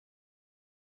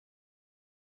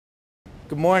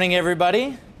Good morning,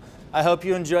 everybody. I hope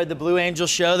you enjoyed the Blue Angel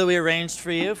show that we arranged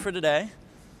for you for today.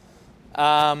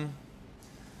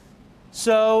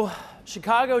 So,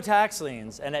 Chicago tax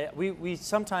liens, and we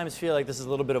sometimes feel like this is a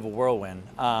little bit of a whirlwind.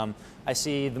 I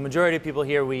see the majority of people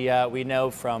here we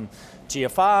know from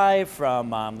GFI,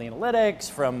 from Leanalytics,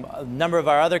 from a number of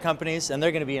our other companies, and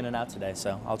they're going to be in and out today,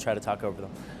 so I'll try to talk over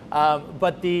them.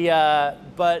 But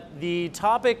the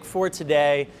topic for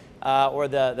today, or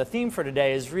the theme for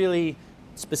today, is really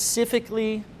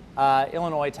specifically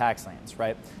Illinois tax liens,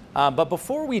 right? But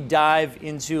before we dive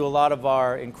into a lot of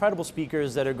our incredible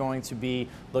speakers that are going to be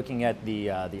looking at the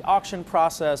auction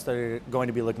process, that are going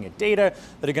to be looking at data,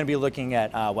 that are going to be looking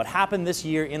at what happened this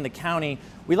year in the county,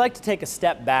 we like to take a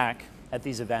step back at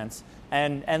these events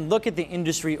and look at the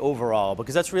industry overall,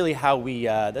 because that's really how we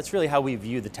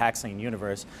view the tax lien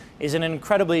universe, is in an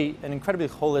incredibly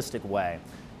holistic way.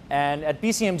 And at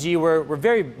BCMG, we're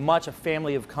very much a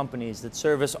family of companies that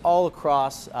service all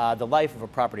across the life of a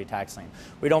property tax lien.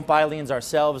 We don't buy liens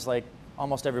ourselves like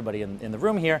almost everybody in the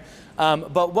room here,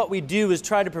 but what we do is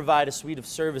try to provide a suite of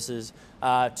services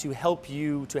to help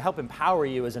empower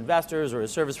you as investors or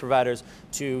as service providers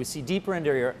to see deeper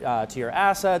into your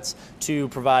assets, to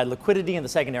provide liquidity in the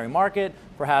secondary market,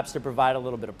 perhaps to provide a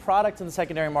little bit of product in the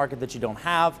secondary market that you don't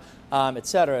have, et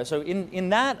cetera. So in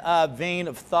that vein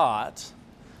of thought,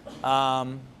 we're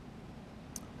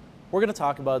going to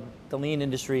talk about the lien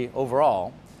industry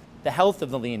overall, the health of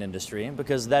the lien industry,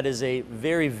 because that is a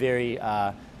very, very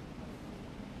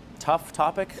tough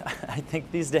topic, I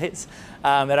think, these days.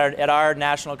 At our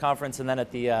national conference and then at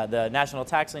the National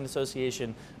Tax Lien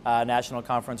Association national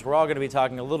conference, we're all going to be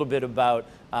talking a little bit about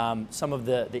some of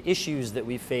the issues that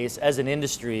we face as an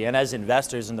industry and as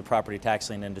investors in the property tax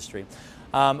lien industry.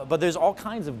 But there's all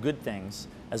kinds of good things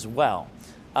as well.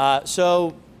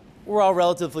 So we're all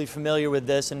relatively familiar with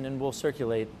this, and we'll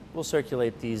circulate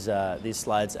these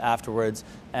slides afterwards,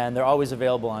 and they're always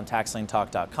available on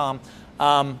taxlientalk.com.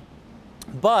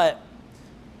 But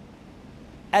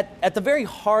at the very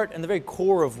heart and the very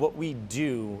core of what we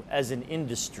do as an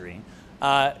industry,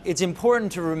 it's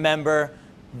important to remember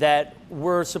that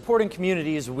we're supporting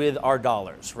communities with our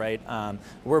dollars, right?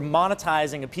 We're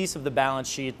monetizing a piece of the balance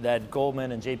sheet that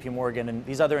Goldman and JP Morgan and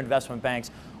these other investment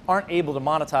banks aren't able to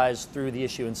monetize through the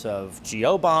issuance of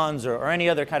GO bonds or any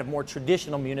other kind of more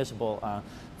traditional municipal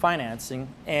financing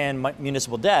and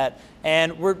municipal debt.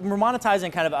 And we're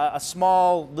monetizing kind of a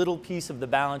small little piece of the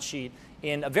balance sheet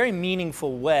in a very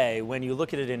meaningful way when you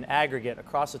look at it in aggregate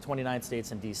across the 29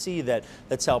 states and DC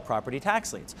that sell property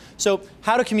tax liens. So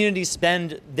how do communities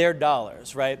spend their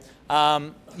dollars, right?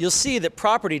 You'll see that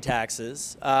property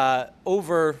taxes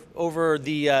over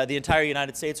the entire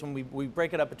United States, when we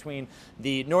break it up between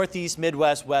the Northeast,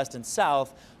 Midwest, West, and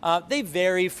South, they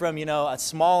vary from a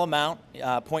small amount,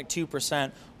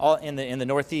 0.2%, all in the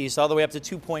Northeast, all the way up to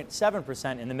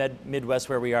 2.7% in the Midwest,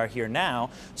 where we are here now.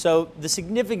 So the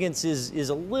significance is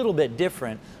a little bit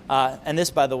different. And this,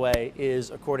 by the way, is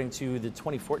according to the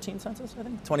 2014 census, I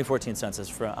think? 2014 census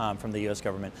from the U.S.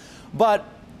 government. But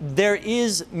there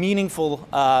is meaningful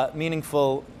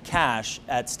cash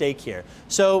at stake here.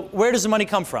 So where does the money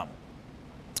come from?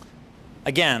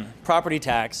 Again, property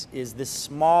tax is this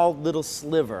small little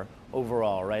sliver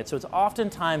overall, right? So it's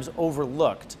oftentimes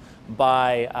overlooked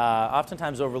by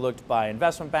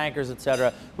investment bankers, et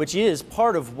cetera, which is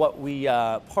part of what we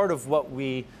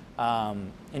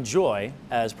enjoy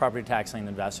as property tax lien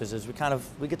investors, is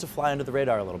we get to fly under the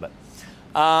radar a little bit.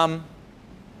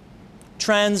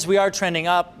 Trends, we are trending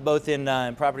up both in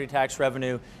property tax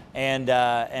revenue and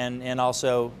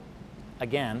also,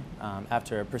 again,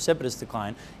 after a precipitous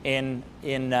decline in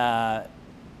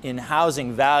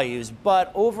housing values.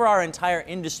 But over our entire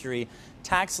industry,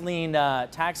 tax lien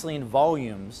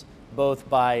volumes, both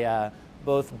by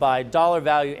dollar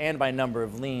value and by number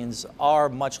of liens, are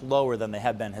much lower than they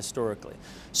have been historically.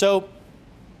 So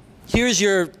here's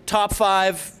your top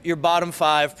 5, your bottom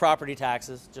 5 property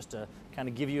taxes, just to kind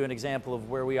of give you an example of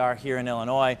where we are here in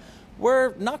Illinois.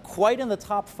 We're not quite in the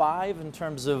top 5 in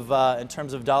terms of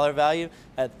dollar value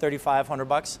at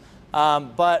 $3,500,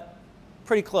 but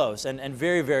pretty close and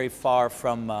very, very far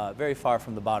from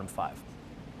the bottom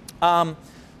 5.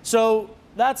 So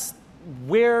that's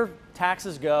where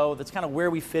taxes go. That's kind of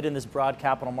where we fit in this broad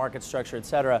capital market structure, et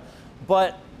cetera.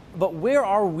 But where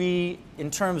are we in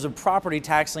terms of property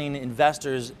tax lien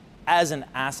investors as an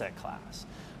asset class?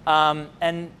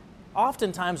 And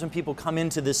oftentimes when people come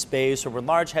into this space, or when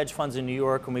large hedge funds in New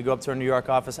York, when we go up to our New York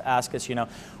office, ask us,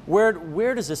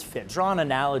 where does this fit? Draw an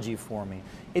analogy for me.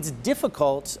 It's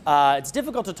difficult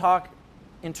to talk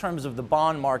in terms of the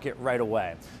bond market right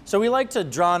away. So we like to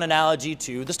draw an analogy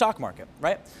to the stock market,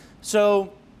 right?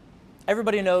 So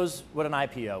everybody knows what an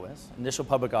IPO is, initial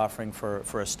public offering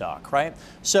for a stock, right?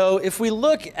 So if we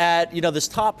look at this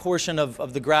top portion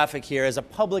of the graphic here as a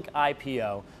public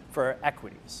IPO for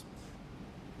equities,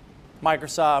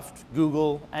 Microsoft,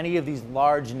 Google, any of these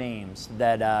large names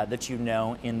that you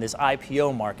know in this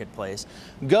IPO marketplace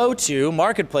go to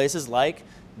marketplaces like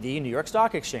the New York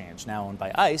Stock Exchange, now owned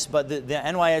by ICE, but the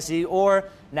NYSE or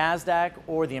NASDAQ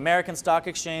or the American Stock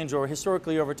Exchange, or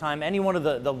historically over time, any one of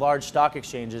the large stock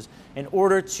exchanges, in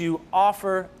order to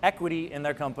offer equity in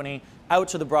their company out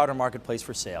to the broader marketplace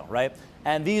for sale, right?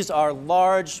 And these are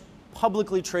large,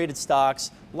 publicly traded stocks,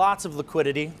 lots of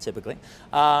liquidity, typically,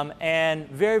 and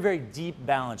very, very deep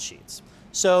balance sheets.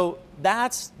 So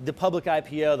that's the public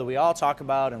IPO that we all talk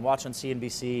about and watch on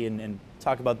CNBC and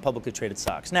talk about publicly traded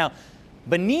stocks. Now,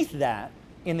 beneath that,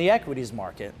 in the equities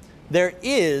market, there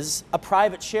is a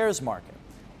private shares market.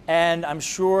 And I'm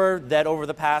sure that over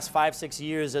the past 5-6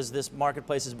 years, as this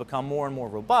marketplace has become more and more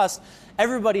robust,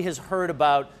 everybody has heard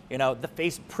about the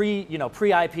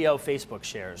pre-IPO Facebook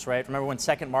shares, right? Remember when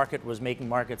Second Market was making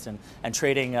markets and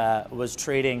was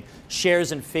trading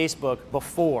shares in Facebook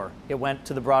before it went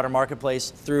to the broader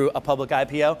marketplace through a public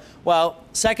IPO? Well,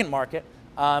 Second Market,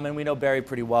 and we know Barry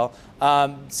pretty well.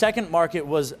 Second Market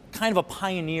was kind of a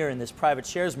pioneer in this private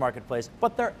shares marketplace,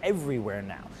 but they're everywhere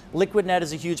now. LiquidNet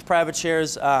is a huge private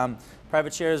shares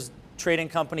trading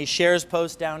company. Shares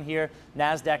Post down here.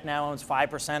 NASDAQ now owns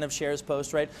 5% of Shares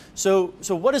Post, right? So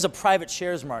what is a private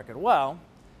shares market? Well,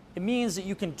 it means that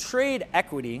you can trade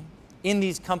equity in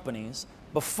these companies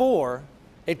before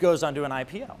it goes onto an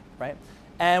IPO, right?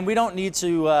 And we don't need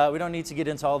to get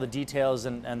into all the details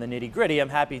and the nitty-gritty. I'm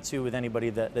happy to with anybody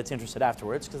that's interested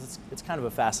afterwards, because it's kind of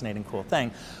a fascinating, cool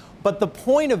thing. But the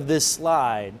point of this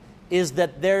slide is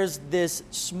that there's this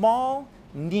small,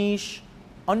 niche,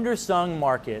 undersung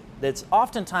market that's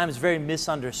oftentimes very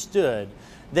misunderstood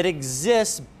that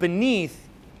exists beneath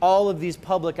all of these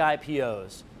public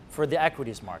IPOs for the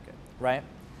equities market, right?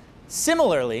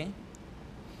 Similarly,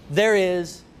 there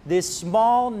is this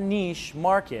small niche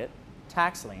market,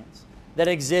 tax liens, that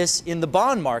exists in the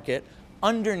bond market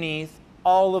underneath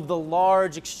all of the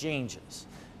large exchanges.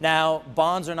 Now,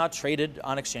 bonds are not traded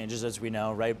on exchanges, as we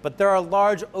know, right? But there are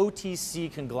large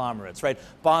OTC conglomerates, right?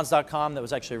 Bonds.com, that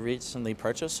was actually recently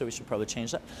purchased, so we should probably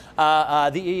change that.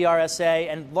 The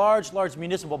ERSA and large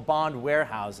municipal bond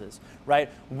warehouses, right,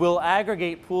 will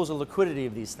aggregate pools of liquidity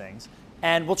of these things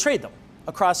and will trade them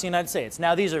across the United States.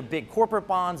 Now, these are big corporate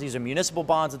bonds, these are municipal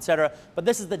bonds, et cetera, but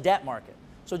this is the debt market.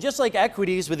 So just like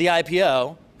equities with the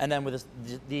IPO and then with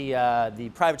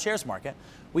the private shares market,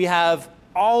 we have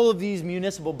all of these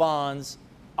municipal bonds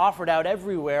offered out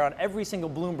everywhere on every single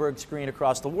Bloomberg screen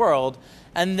across the world.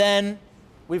 And then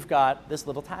we've got this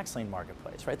little tax lien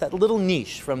marketplace, right? That little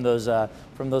niche from those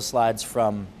slides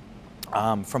from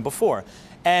before.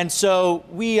 And so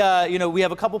we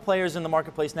have a couple players in the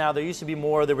marketplace now. There used to be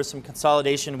more. There was some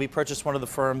consolidation. We purchased one of the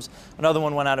firms. Another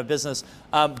one went out of business.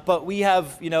 But we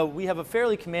have a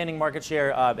fairly commanding market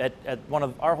share at one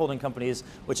of our holding companies,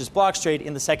 which is Blockstrade,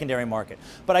 in the secondary market.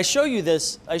 But I show you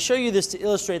this to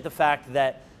illustrate the fact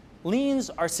that liens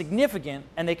are significant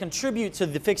and they contribute to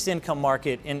the fixed income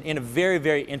market in a very,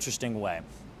 very interesting way.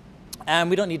 And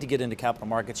we don't need to get into capital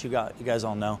markets. You guys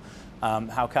all know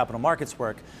how capital markets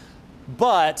work.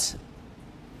 But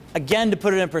again, to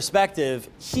put it in perspective,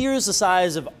 here's the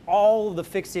size of all the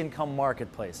fixed income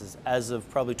marketplaces as of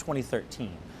probably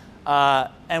 2013.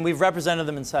 And we've represented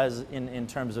them in size in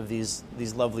terms of these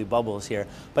lovely bubbles here.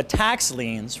 But tax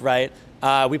liens, right,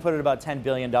 we put it about $10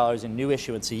 billion in new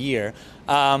issuance a year.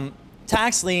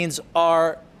 Tax liens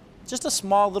are just a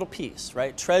small little piece,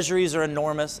 right? Treasuries are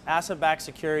enormous. Asset-backed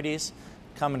securities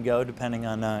come and go depending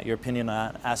on your opinion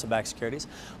on asset-backed securities.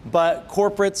 But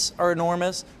corporates are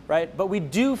enormous, right? But we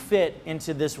do fit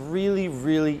into this really,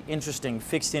 really interesting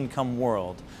fixed income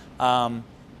world. And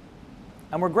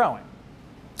we're growing.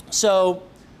 So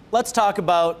let's talk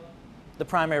about the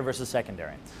primary versus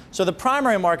secondary. So the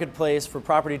primary marketplace for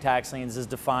property tax liens is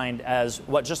defined as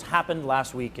what just happened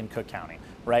last week in Cook County,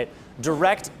 right?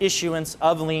 Direct issuance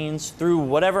of liens through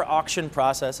whatever auction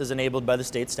process is enabled by the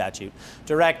state statute,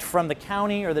 direct from the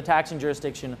county or the taxing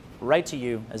jurisdiction right to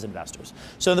you as investors.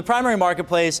 So in the primary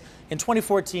marketplace in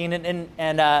 2014,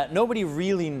 and nobody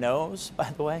really knows,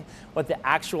 by the way, what the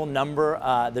actual number,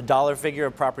 the dollar figure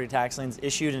of property tax liens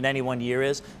issued in any one year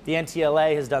is. The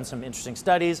NTLA has done some interesting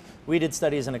studies. We did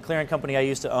studies in a clearing company I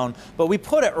used to own, but we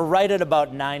put it right at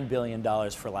about $9 billion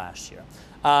for last year.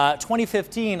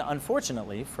 2015,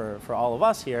 unfortunately, for all of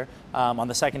us here on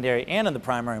the secondary and in the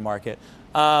primary market,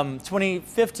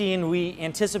 2015, we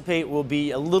anticipate will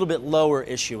be a little bit lower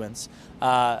issuance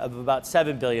of about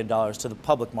 $7 billion to the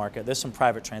public market. There's some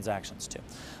private transactions too.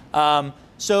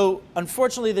 So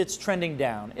unfortunately, that's trending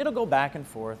down. It'll go back and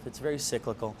forth. It's very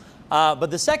cyclical. But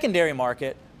the secondary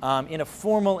market, in a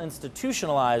formal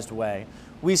institutionalized way,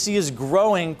 we see is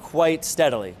growing quite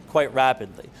steadily, quite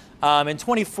rapidly. In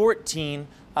 2014,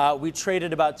 we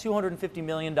traded about $250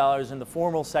 million in the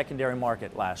formal secondary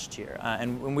market last year,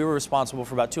 and we were responsible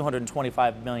for about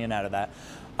 $225 million out of that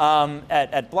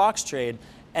at Blocks Trade.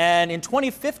 And in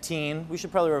 2015, we should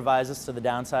probably revise this to the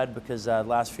downside because the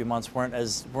last few months weren't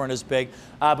as big.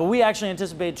 But we actually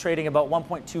anticipate trading about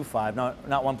 1.25, not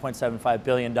 1.75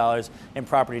 billion dollars in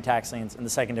property tax liens in the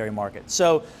secondary market.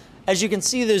 So, as you can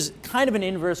see, there's kind of an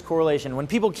inverse correlation. When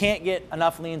people can't get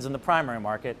enough liens in the primary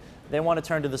market, they want to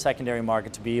turn to the secondary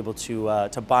market to be able to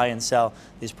buy and sell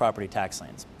these property tax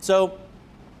liens. So,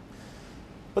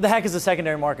 what the heck is the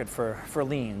secondary market for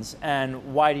liens,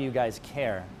 and why do you guys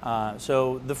care?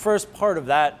 So the first part of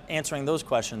that, answering those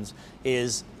questions,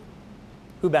 is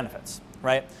who benefits,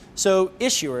 right? So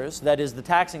issuers, that is the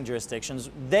taxing jurisdictions,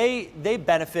 they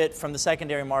benefit from the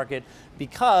secondary market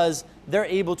because they're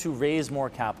able to raise more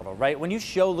capital, right? When you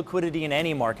show liquidity in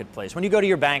any marketplace, when you go to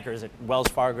your bankers at Wells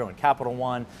Fargo and Capital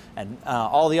One and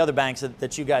all the other banks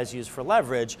that you guys use for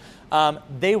leverage,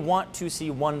 they want to see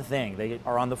one thing. They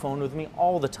are on the phone with me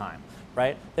all the time,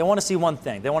 right? They want to see one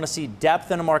thing. They want to see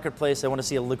depth in a marketplace. They want to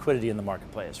see a liquidity in the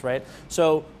marketplace, right?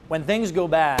 So when things go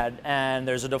bad and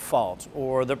there's a default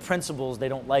or the principals they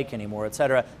don't like anymore, et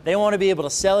cetera, they want to be able to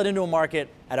sell it into a market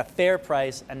at a fair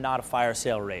price and not a fire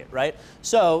sale rate, right?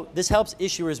 So this helps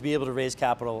issuers be able to raise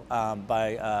capital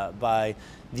by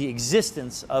the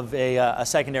existence of a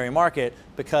secondary market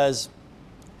because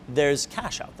there's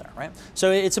cash out there, right?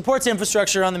 So it supports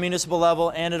infrastructure on the municipal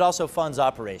level and it also funds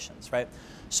operations, right?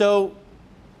 So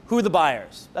who are the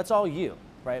buyers? That's all you,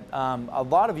 right? A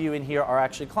lot of you in here are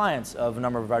actually clients of a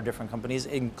number of our different companies,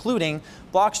 including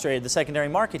Blocks Trade, the secondary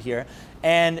market here.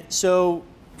 And so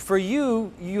for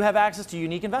you, you have access to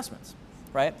unique investments,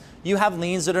 right? You have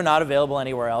liens that are not available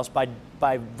anywhere else by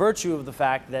virtue of the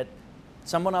fact that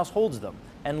someone else holds them.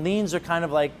 And liens are kind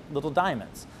of like little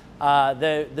diamonds.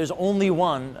 There's only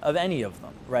one of any of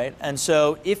them, right? And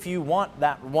so if you want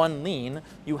that one lien,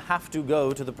 you have to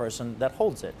go to the person that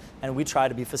holds it. And we try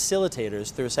to be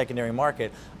facilitators through a secondary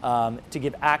market to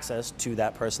give access to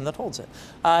that person that holds it.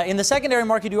 In the secondary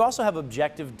market, you also have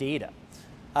objective data.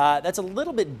 That's a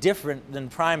little bit different than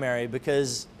primary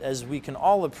because, as we can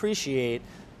all appreciate,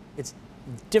 it's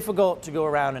difficult to go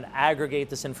around and aggregate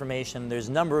this information. There's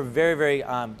a number of very, very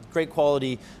great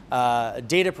quality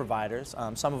data providers,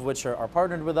 some of which are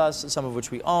partnered with us, some of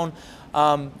which we own,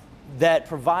 that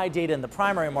provide data in the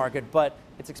primary market, but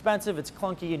it's expensive, it's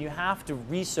clunky, and you have to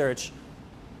research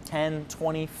 10,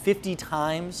 20, 50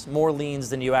 times more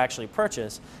liens than you actually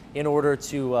purchase in order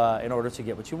to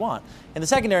get what you want. In the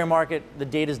secondary market, the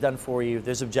data is done for you.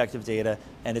 There's objective data,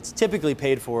 and it's typically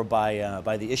paid for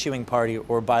by the issuing party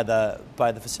or by the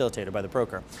facilitator, by the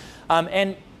broker.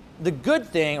 And the good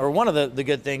thing, or one of the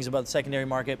good things about the secondary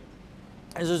market,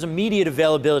 is there's immediate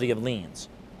availability of liens.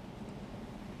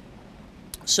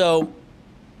 So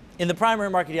in the primary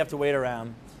market, you have to wait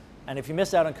around. And if you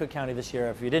missed out on Cook County this year,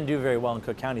 if you didn't do very well in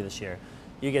Cook County this year,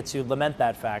 you get to lament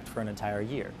that fact for an entire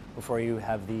year before you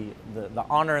have the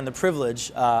honor and the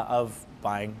privilege of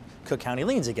buying Cook County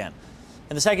liens again.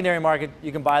 In the secondary market,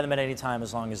 you can buy them at any time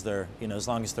as long as they're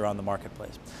on the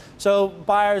marketplace. So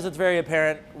buyers, it's very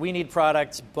apparent. We need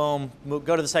products. Boom.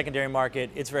 Go to the secondary market.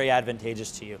 It's very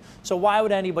advantageous to you. So why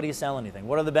would anybody sell anything?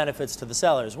 What are the benefits to the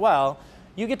sellers? Well,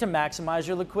 you get to maximize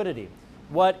your liquidity.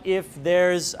 What if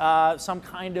there's some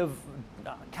kind of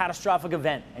catastrophic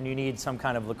event and you need some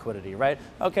kind of liquidity, right?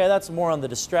 Okay, that's more on the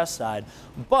distress side,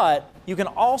 but you can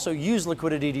also use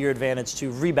liquidity to your advantage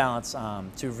to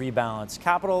rebalance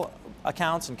capital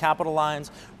accounts and capital lines,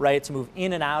 right, to move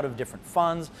in and out of different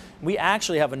funds. We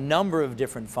actually have a number of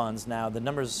different funds now. The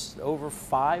number's over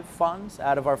 5 funds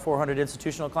out of our 400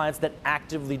 institutional clients that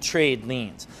actively trade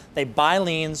liens. They buy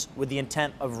liens with the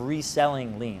intent of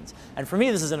reselling liens. And for me,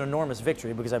 this is an enormous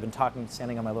victory because I've been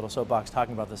standing on my little soapbox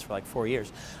talking about this for like 4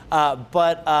 years.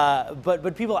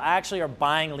 But people actually are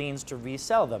buying liens to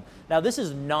resell them. Now, this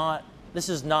is not the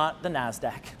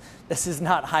NASDAQ. This is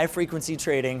not high frequency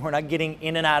trading. We're not getting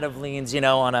in and out of liens,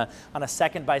 on a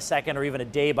second by second or even a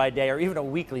day by day or even a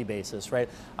weekly basis, right?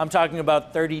 I'm talking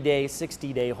about 30-day,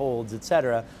 60-day holds, et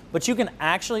cetera. But you can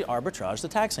actually arbitrage the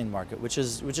tax lien market, which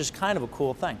is kind of a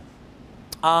cool thing.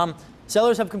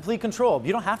 sellers have complete control.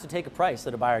 You don't have to take a price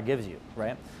that a buyer gives you,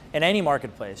 right? In any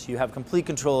marketplace, you have complete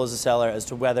control as a seller as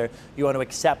to whether you want to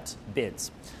accept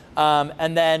bids.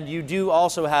 And then you do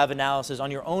also have analysis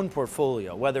on your own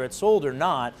portfolio. Whether it's sold or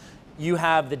not, you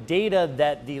have the data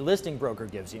that the listing broker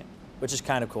gives you, which is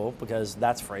kind of cool because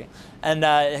that's free. And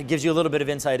it gives you a little bit of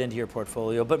insight into your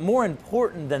portfolio. But more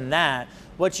important than that,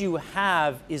 what you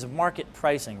have is market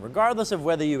pricing. Regardless of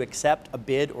whether you accept a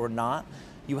bid or not,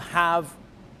 you have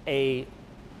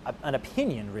an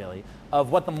opinion, really,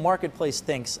 of what the marketplace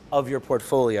thinks of your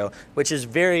portfolio, which is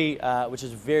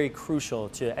very crucial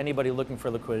to anybody looking for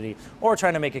liquidity or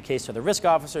trying to make a case to the risk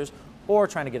officers or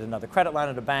trying to get another credit line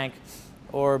at a bank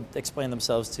or explain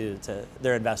themselves to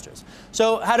their investors.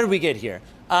 So how did we get here?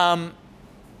 The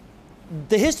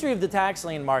history of the tax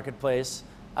lien marketplace,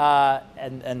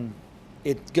 and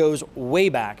it goes way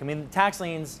back. I mean, tax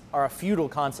liens are a feudal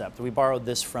concept. We borrowed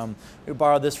this from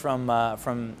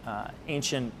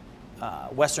ancient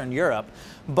Western Europe.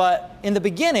 But in the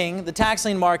beginning, the tax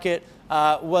lien market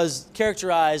was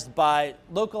characterized by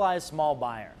localized small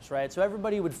buyers, right? So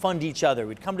everybody would fund each other.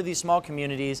 We'd come to these small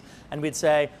communities and we'd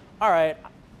say, all right,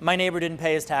 my neighbor didn't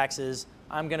pay his taxes.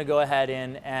 I'm going to go ahead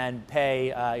and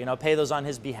pay, pay those on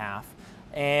his behalf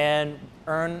and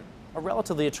earn a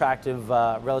relatively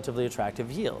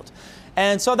attractive yield.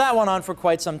 And so that went on for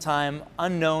quite some time,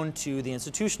 unknown to the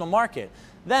institutional market.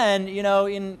 Then,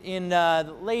 in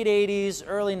the late 80s,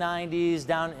 early 90s,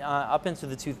 down up into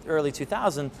the early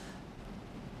 2000s,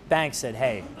 banks said,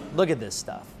 hey, look at this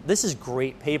stuff. This is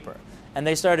great paper. And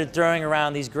they started throwing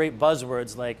around these great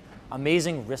buzzwords like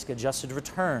amazing risk-adjusted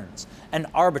returns and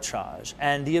arbitrage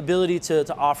and the ability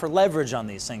to offer leverage on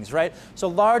these things, right? So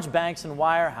large banks and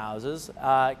wirehouses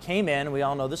came in, we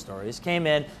all know the stories, came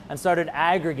in and started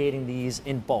aggregating these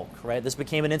in bulk, right? This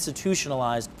became an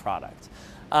institutionalized product.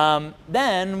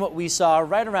 Then what we saw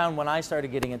right around when I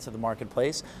started getting into the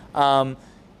marketplace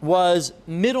was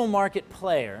middle market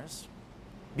players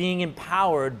being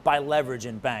empowered by leverage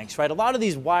in banks, right? A lot of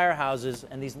these wirehouses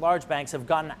and these large banks have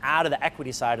gotten out of the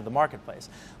equity side of the marketplace.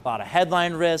 A lot of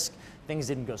headline risk, things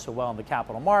didn't go so well in the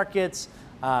capital markets.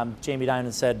 Jamie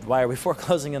Dimon said, why are we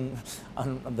foreclosing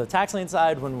on the tax lien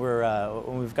side when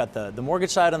we've got the mortgage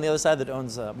side on the other side that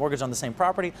owns a mortgage on the same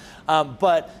property?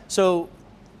 So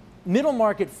middle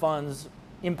market funds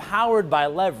empowered by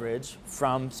leverage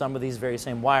from some of these very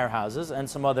same wirehouses and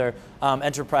some other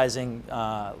enterprising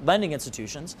lending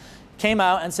institutions came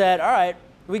out and said, all right,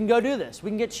 we can go do this.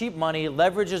 We can get cheap money.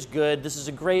 Leverage is good. This is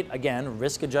a great, again,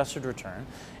 risk-adjusted return.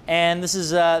 And this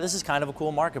is kind of a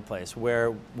cool marketplace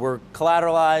where we're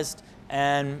collateralized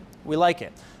and we like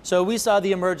it. So we saw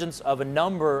the emergence of a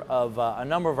number of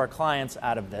our clients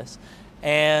out of this,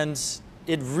 and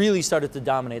it really started to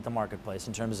dominate the marketplace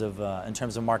in terms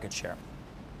of market share.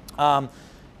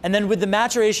 And then with the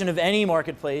maturation of any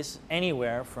marketplace,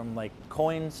 anywhere from like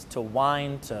coins to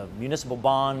wine to municipal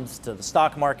bonds to the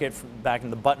stock market, back in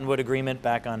the Buttonwood Agreement,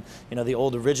 back on the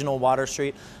old original Water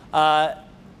Street,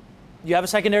 you have a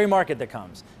secondary market that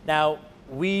comes. Now,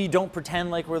 we don't pretend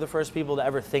like we're the first people to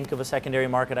ever think of a secondary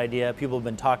market idea. People have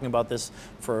been talking about this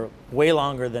for way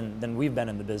longer than we've been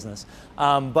in the business.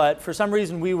 But for some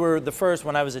reason, we were the first,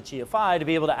 when I was at GFI, to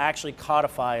be able to actually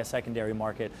codify a secondary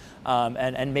market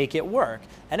and make it work.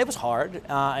 And it was hard,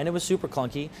 and it was super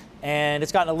clunky, and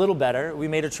it's gotten a little better. We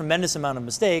made a tremendous amount of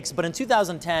mistakes, but in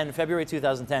 2010, February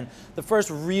 2010, the first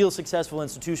real successful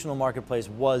institutional marketplace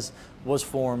was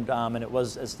formed, and it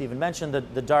was, as Stephen mentioned,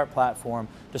 the DART platform,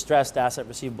 Distressed Asset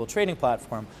Receivable Trading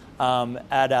Platform,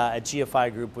 at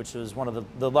GFI Group, which was one of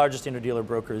the largest interdealer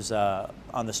brokers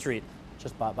on the street,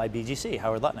 just bought by BGC,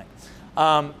 Howard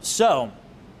Lutnick. So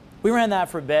we ran that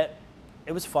for a bit.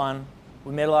 It was fun.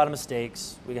 We made a lot of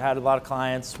mistakes. We had a lot of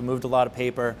clients. We moved a lot of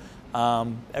paper.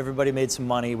 Everybody made some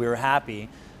money. We were happy.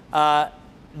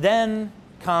 Then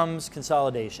comes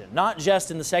consolidation, not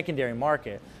just in the secondary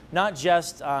market, not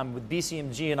just with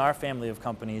BCMG and our family of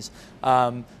companies,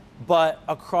 but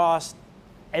across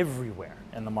everywhere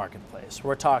in the marketplace.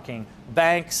 We're talking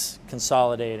banks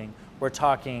consolidating. We're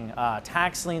talking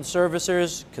tax lien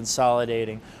servicers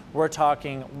consolidating. We're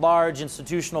talking large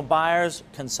institutional buyers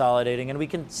consolidating, and we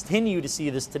continue to see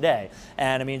this today.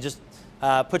 And I mean, just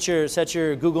set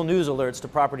your Google News alerts to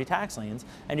property tax liens,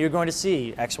 and you're going to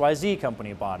see XYZ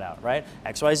company bought out, right?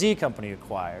 XYZ company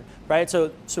acquired, right? So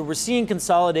we're seeing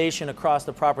consolidation across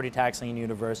the property tax lien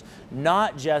universe,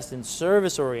 not just in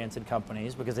service-oriented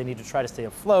companies because they need to try to stay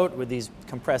afloat with these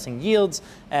compressing yields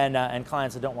and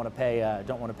clients that don't want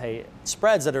to pay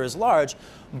spreads that are as large,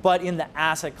 but in the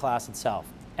asset class itself.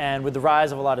 And with the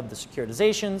rise of a lot of the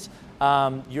securitizations,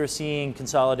 you're seeing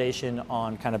consolidation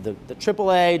on kind of the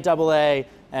AAA, AA,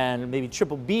 and maybe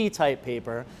BBB type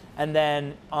paper. And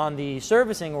then on the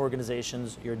servicing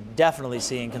organizations, you're definitely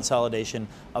seeing consolidation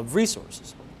of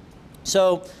resources.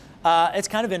 So it's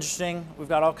kind of interesting. We've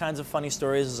got all kinds of funny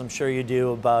stories, as I'm sure you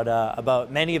do,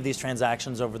 about many of these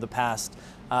transactions over the past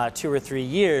 2 or 3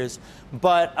 years.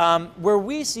 But where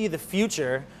we see the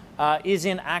future is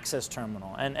in Access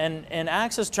Terminal. And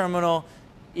Access Terminal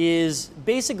is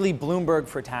basically Bloomberg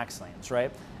for tax liens,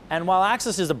 right? And while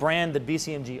Access is a brand that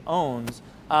BCMG owns,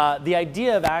 the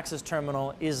idea of Access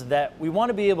Terminal is that we want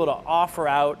to be able to offer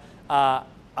out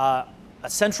a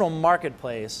central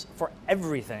marketplace for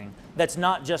everything that's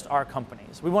not just our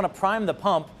companies. We want to prime the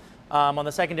pump on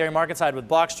the secondary market side with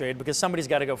blocks trade because somebody's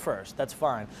got to go first. That's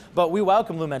fine. But we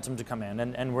welcome Lumentum to come in,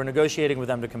 and we're negotiating with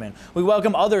them to come in. We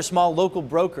welcome other small local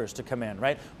brokers to come in,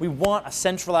 right? We want a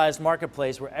centralized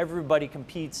marketplace where everybody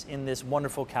competes in this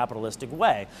wonderful capitalistic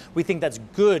way. We think that's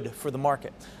good for the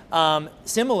market.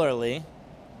 Similarly,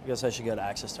 I guess I should go to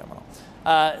Access Terminal.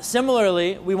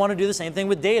 Similarly, we want to do the same thing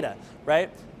with data, right?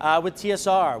 With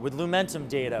TSR, with Lumentum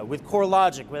data, with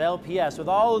CoreLogic, with LPS, with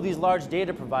all of these large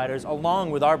data providers, along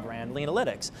with our brand,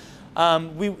 Leanalytics.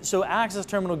 So Access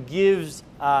Terminal gives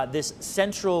this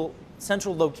central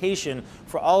location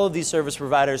for all of these service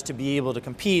providers to be able to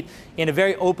compete in a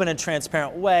very open and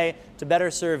transparent way to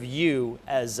better serve you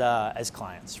as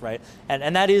clients, right?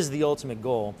 And that is the ultimate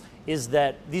goal, is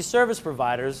that these service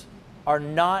providers are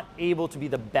not able to be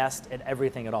the best at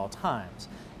everything at all times.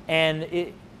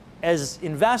 And as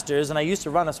investors, and I used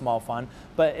to run a small fund,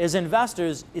 but as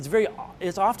investors,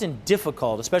 it's often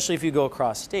difficult, especially if you go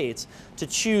across states, to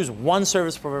choose one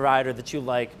service provider that you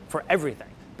like for everything.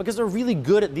 Because they're really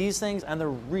good at these things and they're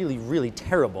really, really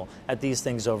terrible at these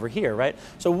things over here, right?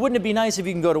 So wouldn't it be nice if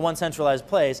you can go to one centralized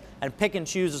place and pick and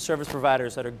choose the service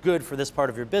providers that are good for this part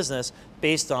of your business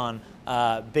based on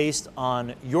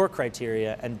your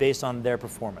criteria and based on their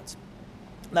performance?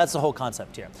 That's the whole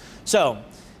concept here. So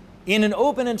in an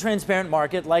open and transparent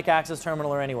market like Access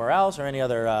Terminal or anywhere else or any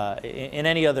other, in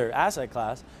any other asset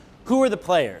class, who are the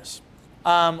players?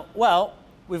 Well,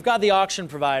 we've got the auction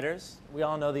providers. We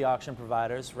all know the auction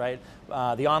providers, right?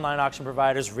 The online auction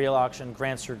providers, Real Auction,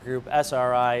 Grantster Group,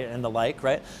 SRI, and the like,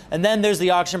 right? And then there's the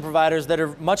auction providers that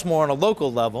are much more on a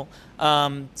local level,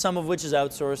 some of which is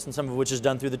outsourced and some of which is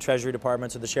done through the Treasury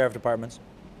departments or the Sheriff departments.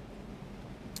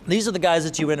 These are the guys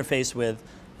that you interface with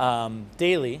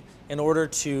daily in order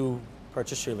to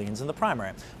purchase your liens in the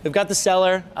primary. We've got the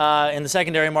seller in the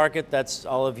secondary market. That's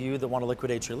all of you that want to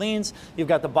liquidate your liens. You've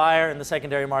got the buyer in the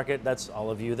secondary market. That's all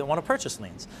of you that want to purchase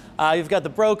liens. You've got the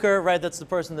broker, right? That's the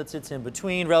person that sits in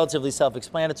between, relatively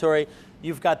self-explanatory.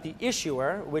 You've got the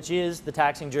issuer, which is the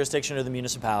taxing jurisdiction or the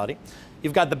municipality.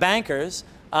 You've got the bankers,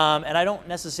 and I don't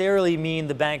necessarily mean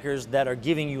the bankers that are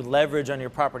giving you leverage on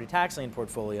your property tax lien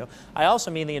portfolio. I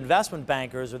also mean the investment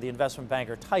bankers or the investment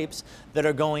banker types that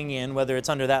are going in, whether it's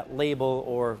under that label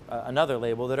or another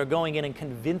label, that are going in and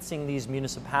convincing these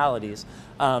municipalities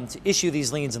to issue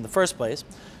these liens in the first place.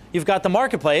 You've got the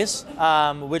marketplace,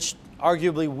 which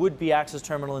arguably would be Access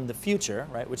Terminal in the future,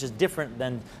 right? Which is different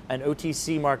than an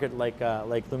OTC market like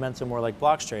Lumentum or like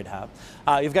Blocks Trade have.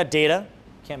 You've got data.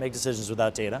 Can't make decisions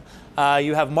without data.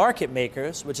 You have market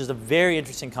makers, which is a very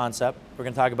interesting concept we're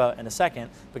going to talk about in a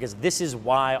second, because this is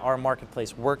why our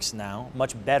marketplace works now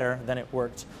much better than it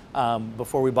worked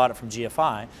before we bought it from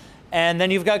GFI. And then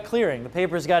you've got clearing. The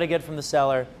paper's got to get from the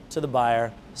seller to the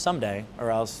buyer someday, or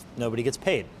else nobody gets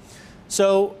paid.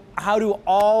 So how do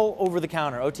all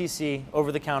over-the-counter, OTC,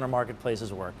 over-the-counter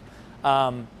marketplaces work?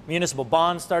 Municipal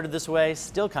bonds started this way,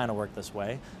 still kind of work this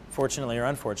way, fortunately or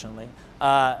unfortunately.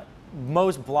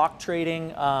 Most block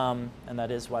trading, and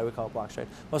that is why we call it block trade,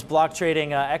 most block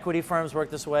trading equity firms work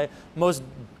this way. Most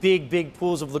big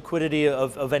pools of liquidity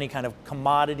of any kind of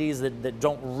commodities that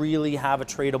don't really have a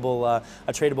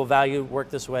tradable value work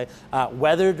this way.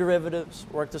 Weather derivatives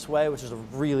work this way, which is a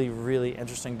really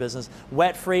interesting business.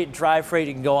 Wet freight, dry freight,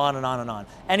 you can go on and on and on.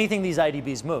 Anything these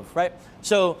IDBs move, right?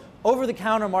 So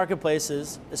over-the-counter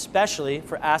marketplaces, especially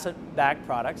for asset-backed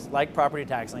products like property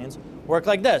tax liens, work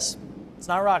like this. It's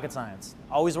not rocket science.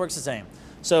 Always works the same.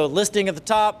 So listing at the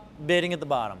top, bidding at the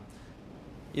bottom.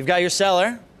 You've got your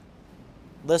seller,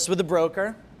 lists with the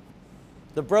broker.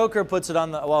 The broker puts it on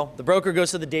the broker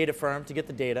goes to the data firm to get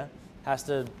the data, has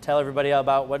to tell everybody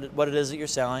about what it is that you're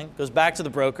selling, goes back to the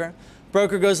broker.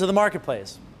 Broker goes to the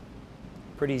marketplace.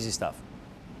 Pretty easy stuff.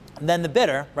 And then the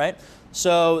bidder, right?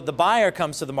 So the buyer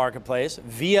comes to the marketplace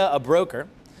via a broker,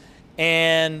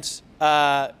 and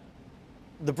the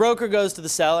broker goes to the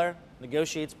seller,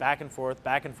 negotiates back and forth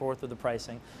with the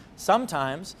pricing.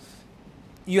 Sometimes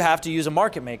you have to use a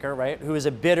market maker, right, who is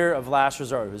a bidder of last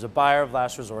resort, who's a buyer of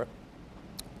last resort,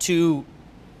 to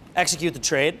execute the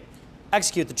trade.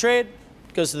 Execute the trade,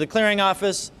 goes to the clearing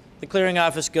office. The clearing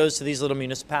office goes to these little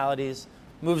municipalities,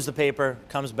 moves the paper,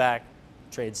 comes back,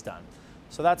 trade's done.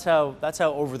 So that's how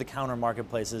over-the-counter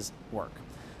marketplaces work.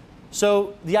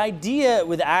 So the idea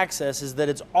with Access is that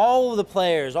it's all of the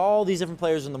players, all these different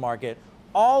players in the market,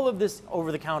 all of this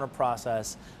over-the-counter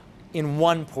process in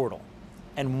one portal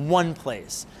and one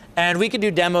place. And we can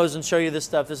do demos and show you this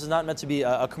stuff. This is not meant to be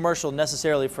a commercial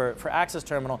necessarily for Access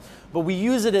Terminal, but we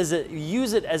use it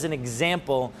as an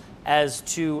example as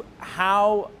to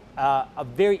how a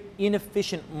very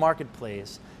inefficient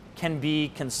marketplace can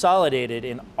be consolidated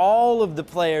in all of the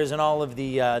players and all of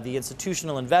the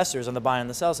institutional investors on the buy and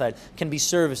the sell side can be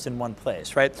serviced in one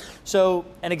place, right? So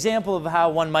an example of how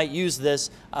one might use this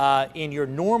in your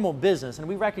normal business, and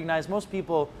we recognize most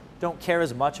people don't care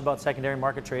as much about secondary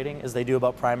market trading as they do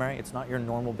about primary. It's not your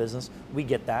normal business. We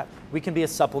get that. We can be a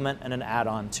supplement and an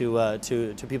add-on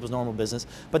to people's normal business.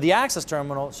 But the Access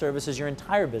Terminal services your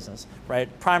entire business, right?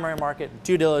 Primary market,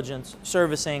 due diligence,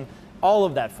 servicing, all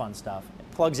of that fun stuff.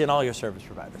 It plugs in all your service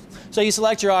providers. So you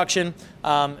select your auction,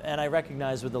 and I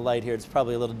recognize with the light here, it's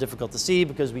probably a little difficult to see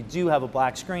because we do have a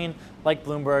black screen like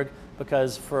Bloomberg,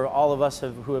 because for all of us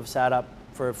who have sat up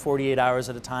for 48 hours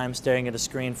at a time, staring at a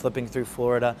screen, flipping through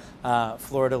Florida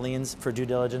liens for due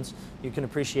diligence. You can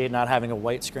appreciate not having a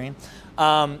white screen.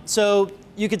 So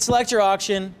you can select your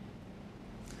auction,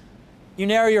 you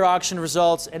narrow your auction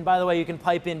results, and by the way, you can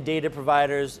pipe in data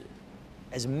providers,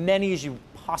 as many as you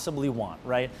possibly want,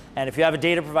 right? And if you have a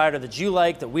data provider that you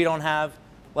like that we don't have,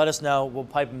 let us know. We'll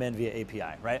pipe them in via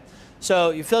API, right? So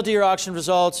you filter your auction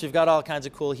results. You've got all kinds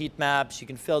of cool heat maps. You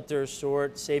can filter,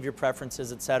 sort, save your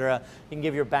preferences, et cetera. You can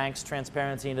give your banks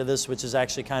transparency into this, which is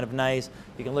actually kind of nice.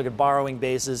 You can look at borrowing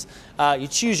bases. You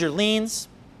choose your liens.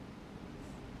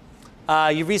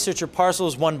 You research your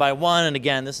parcels one by one. And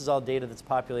again, this is all data that's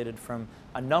populated from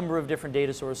a number of different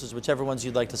data sources, whichever ones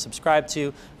you'd like to subscribe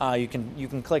to. You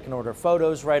can click and order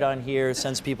photos right on here,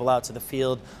 sends people out to the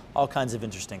field, all kinds of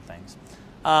interesting things.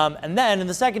 And then in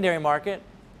the secondary market,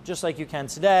 just like you can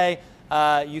today,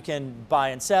 you can buy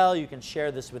and sell. You can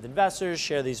share this with investors,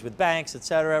 share these with banks, et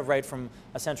cetera, right from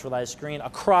a centralized screen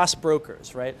across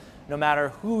brokers, right? No matter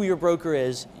who your broker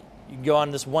is, you can go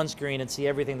on this one screen and see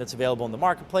everything that's available in the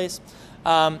marketplace.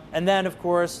 And then, of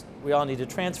course, we all need to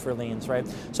transfer liens, right?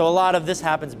 So a lot of this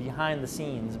happens behind the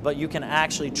scenes, but you can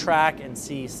actually track and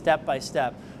see step by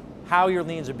step how your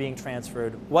liens are being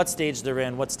transferred, what stage they're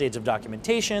in, what stage of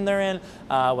documentation they're in,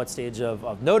 what stage of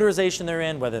notarization they're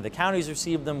in, whether the counties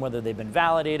received them, whether they've been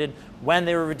validated, when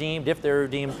they were redeemed, if they were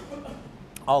redeemed,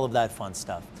 all of that fun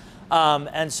stuff.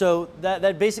 And so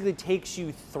that basically takes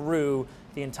you through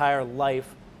the entire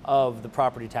life of the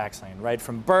property tax lien, right?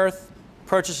 From birth,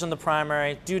 purchase in the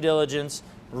primary, due diligence,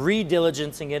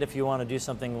 re-diligencing it if you want to do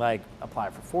something like apply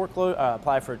for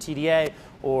a TDA,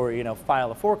 or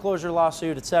file a foreclosure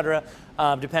lawsuit, et cetera.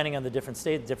 Depending on the different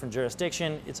state, different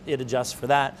jurisdiction, it adjusts for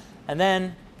that. And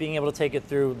then being able to take it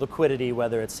through liquidity,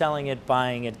 whether it's selling it,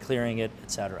 buying it, clearing it,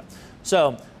 et cetera.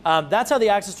 So that's how the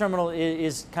Access Terminal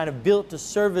is kind of built to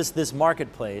service this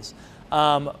marketplace.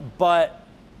 But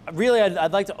really,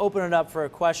 I'd like to open it up for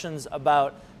questions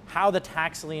about how the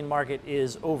tax lien market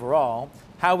is overall,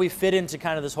 how we fit into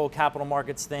kind of this whole capital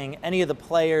markets thing, any of the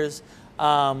players,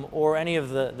 or any of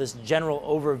this general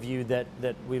overview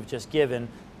that we've just given,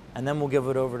 and then we'll give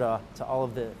it over to all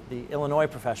of the Illinois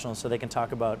professionals so they can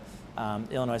talk about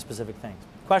Illinois-specific things.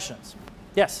 Questions?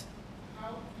 Yes?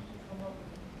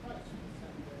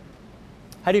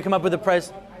 How do you come up with the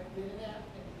price?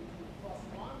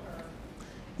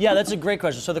 Yeah, that's a great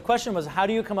question. So the question was, how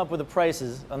do you come up with the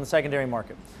prices on the secondary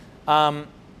market?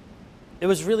 It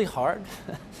was really hard.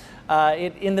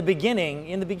 In the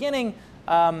beginning,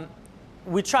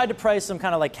 we tried to price some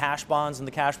kind of like cash bonds in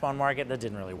the cash bond market. That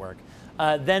didn't really work.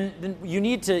 Then you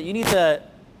need to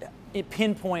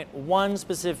pinpoint one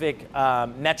specific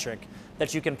metric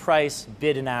that you can price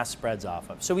bid and ask spreads off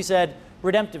of. So we said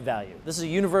redemptive value. This is a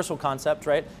universal concept,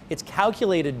 right? It's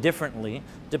calculated differently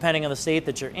depending on the state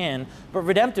that you're in, but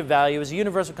redemptive value is a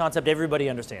universal concept everybody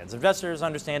understands. Investors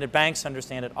understand it, banks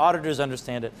understand it, auditors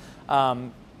understand it.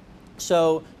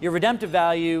 So your redemptive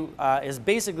value is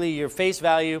basically your face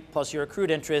value plus your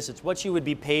accrued interest. It's what you would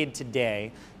be paid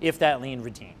today if that lien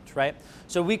redeemed, right?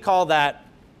 So we call that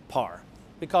par.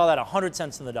 We call that 100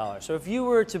 cents on the dollar. So if you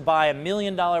were to buy $1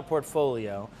 million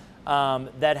portfolio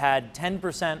that had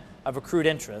 10% of accrued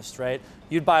interest, right?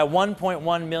 You'd buy a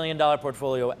 $1.1 million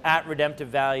portfolio at redemptive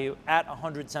value, at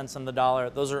 100 cents on the dollar.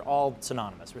 Those are all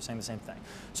synonymous. We're saying the same thing.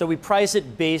 So we price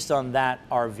it based on that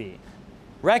RV.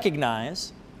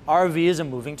 Recognize RV is a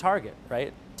moving target,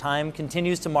 right? Time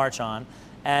continues to march on.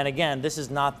 And again, this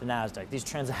is not the NASDAQ. These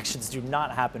transactions do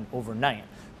not happen overnight,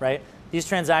 right? These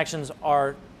transactions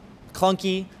are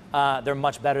clunky. They're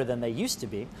much better than they used to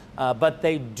be, but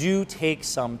they do take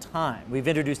some time. We've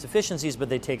introduced efficiencies, but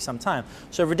they take some time.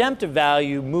 So redemptive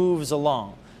value moves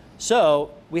along.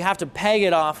 So we have to peg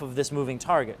it off of this moving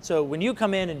target. So when you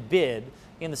come in and bid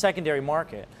in the secondary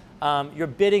market, you're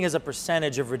bidding as a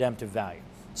percentage of redemptive value.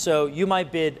 So you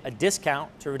might bid a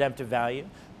discount to redemptive value,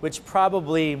 which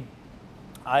probably,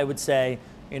 I would say,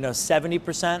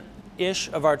 70%-ish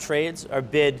of our trades are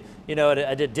bid,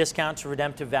 at a discount to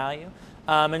redemptive value.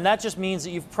 And that just means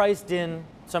that you've priced in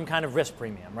some kind of risk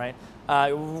premium, right?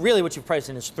 Really what you've priced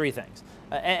in is three things.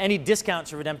 Any discount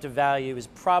to redemptive value is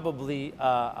probably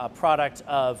a product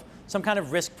of some kind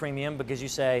of risk premium because you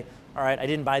say, all right, I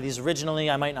didn't buy these originally,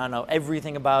 I might not know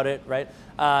everything about it, right?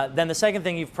 Then the second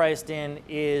thing you've priced in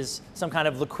is some kind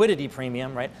of liquidity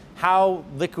premium, right? How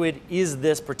liquid is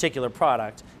this particular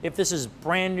product? If this is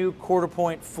brand new quarter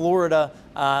point Florida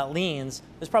liens,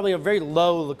 there's probably a very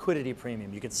low liquidity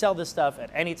premium. You could sell this stuff at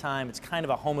any time. It's kind of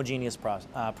a homogeneous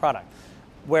product.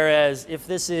 Whereas if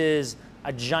this is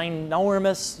a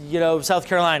ginormous, South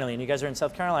Carolina lien, you guys are in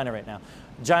South Carolina right now,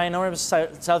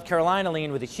 ginormous South Carolina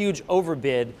lien with a huge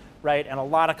overbid, right, and a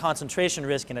lot of concentration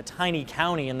risk in a tiny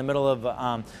county in the middle of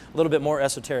a little bit more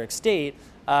esoteric state,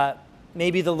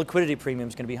 maybe the liquidity premium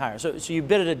is going to be higher. So you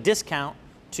bid at a discount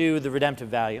to the redemptive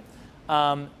value,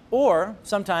 or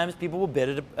sometimes people will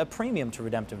bid at a premium to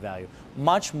redemptive value,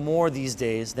 much more these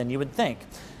days than you would think.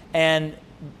 And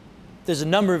there's a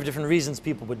number of different reasons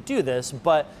people would do this,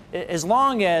 but as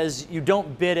long as you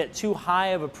don't bid at too high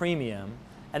of a premium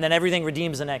and then everything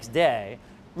redeems the next day,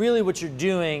 really what you're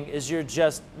doing is you're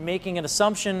just making an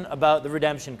assumption about the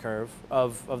redemption curve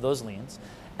of those liens,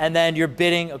 and then you're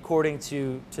bidding according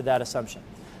to that assumption.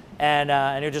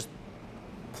 And you're just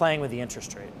playing with the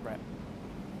interest rate, right?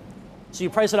 So you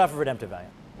price it off of redemptive value.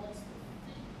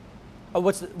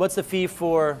 What's the fee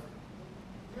for?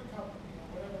 Your company,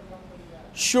 whatever company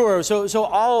that. Sure. So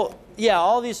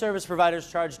all these service providers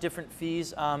charge different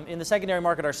fees. In the secondary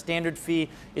market, our standard fee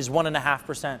is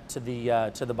 1.5%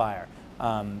 to the buyer.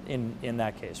 In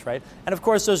that case, right? And of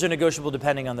course, those are negotiable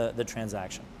depending on the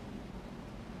transaction.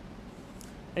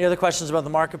 Any other questions about the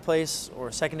marketplace or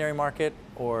secondary market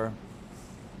or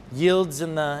yields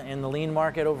in the lien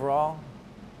market overall?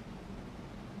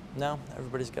 No,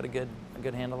 everybody's got a good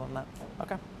handle on that.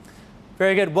 Okay,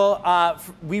 very good. Well,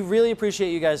 we really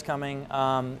appreciate you guys coming.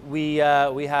 We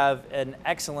have an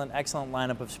excellent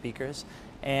lineup of speakers,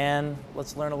 and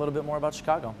let's learn a little bit more about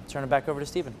Chicago. Turn it back over to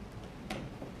Stephen.